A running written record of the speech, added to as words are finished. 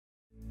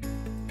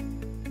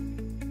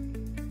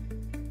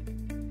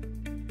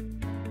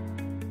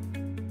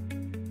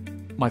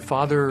My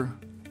father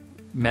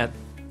met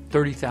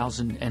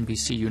 30,000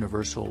 NBC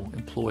Universal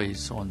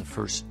employees on the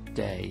first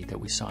day that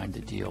we signed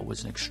the deal. It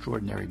was an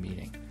extraordinary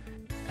meeting.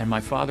 And my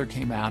father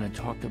came out and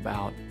talked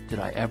about, did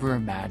I ever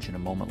imagine a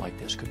moment like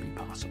this could be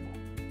possible?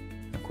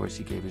 And of course,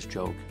 he gave his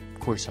joke, of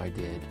course I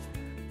did.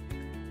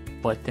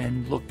 But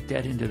then looked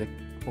dead into the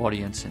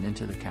audience and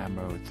into the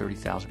camera with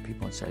 30,000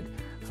 people and said,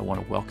 I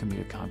want to welcome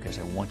you to Comcast.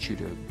 I want you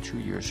to, 2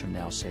 years from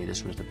now, say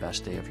this was the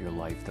best day of your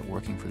life, that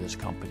working for this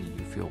company,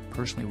 you feel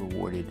personally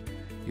rewarded,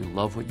 you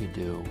love what you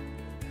do,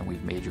 and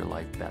we've made your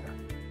life better.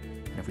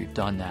 And if we've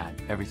done that,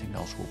 everything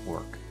else will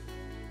work.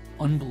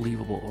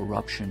 Unbelievable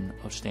eruption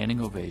of standing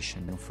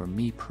ovation. And for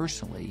me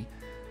personally,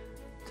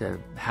 to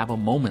have a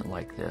moment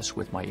like this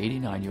with my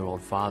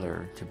 89-year-old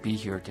father, to be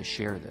here to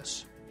share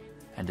this,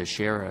 and to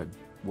share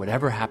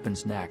whatever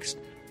happens next,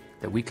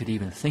 that we could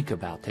even think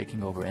about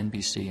taking over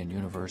NBC and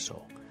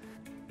Universal.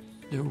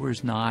 There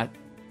was not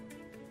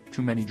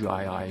too many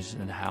dry eyes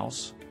in the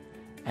house,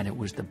 and it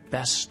was the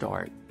best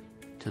start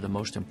to the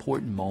most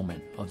important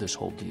moment of this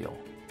whole deal.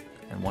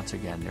 And once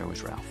again, there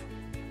was Ralph.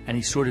 And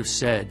he sort of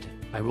said,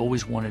 I've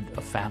always wanted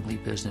a family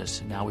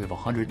business, and now we have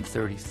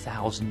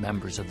 130,000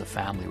 members of the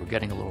family. We're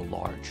getting a little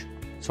large.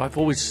 So I've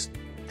always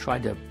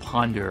tried to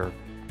ponder,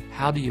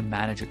 how do you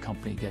manage a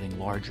company getting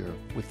larger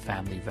with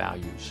family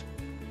values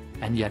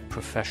and yet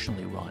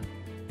professionally run?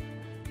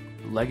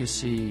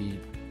 Legacy,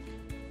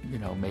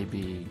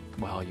 maybe,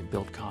 well, you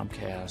built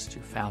Comcast,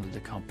 you founded the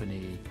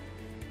company,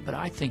 but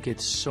I think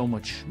it's so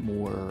much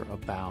more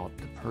about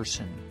the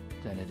person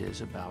than it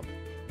is about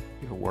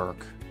your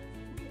work.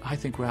 I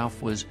think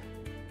Ralph was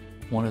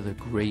one of the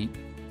great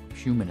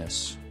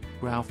humanists.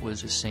 Ralph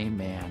was the same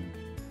man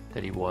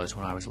that he was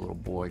when I was a little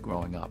boy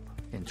growing up,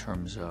 in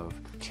terms of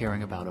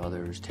caring about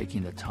others,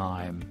 taking the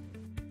time,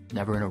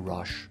 never in a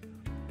rush,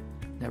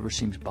 never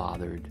seems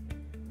bothered,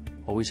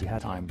 always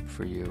had time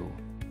for you,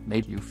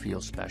 made you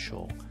feel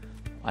special.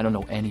 I don't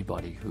know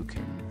anybody who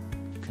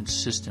can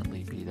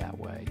consistently be that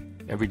way.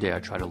 Every day I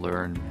try to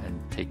learn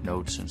and take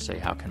notes and say,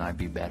 how can I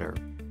be better?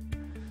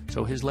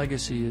 So his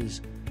legacy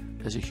is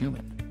as a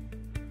human.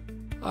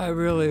 I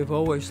really have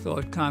always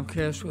thought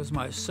Comcast was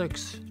my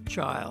sixth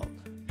child.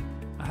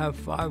 I have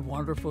 5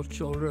 wonderful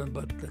children,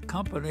 but the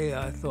company,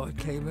 I thought,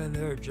 came in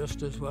there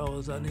just as well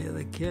as any of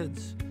the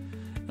kids.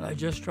 And I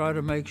just try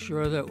to make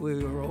sure that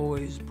we were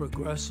always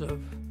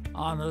progressive,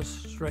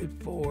 honest,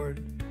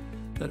 straightforward,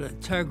 that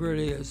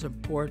integrity is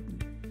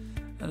important,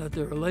 and that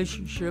the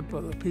relationship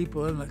of the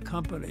people in the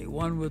company,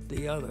 one with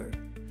the other,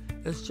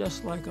 is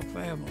just like a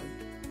family.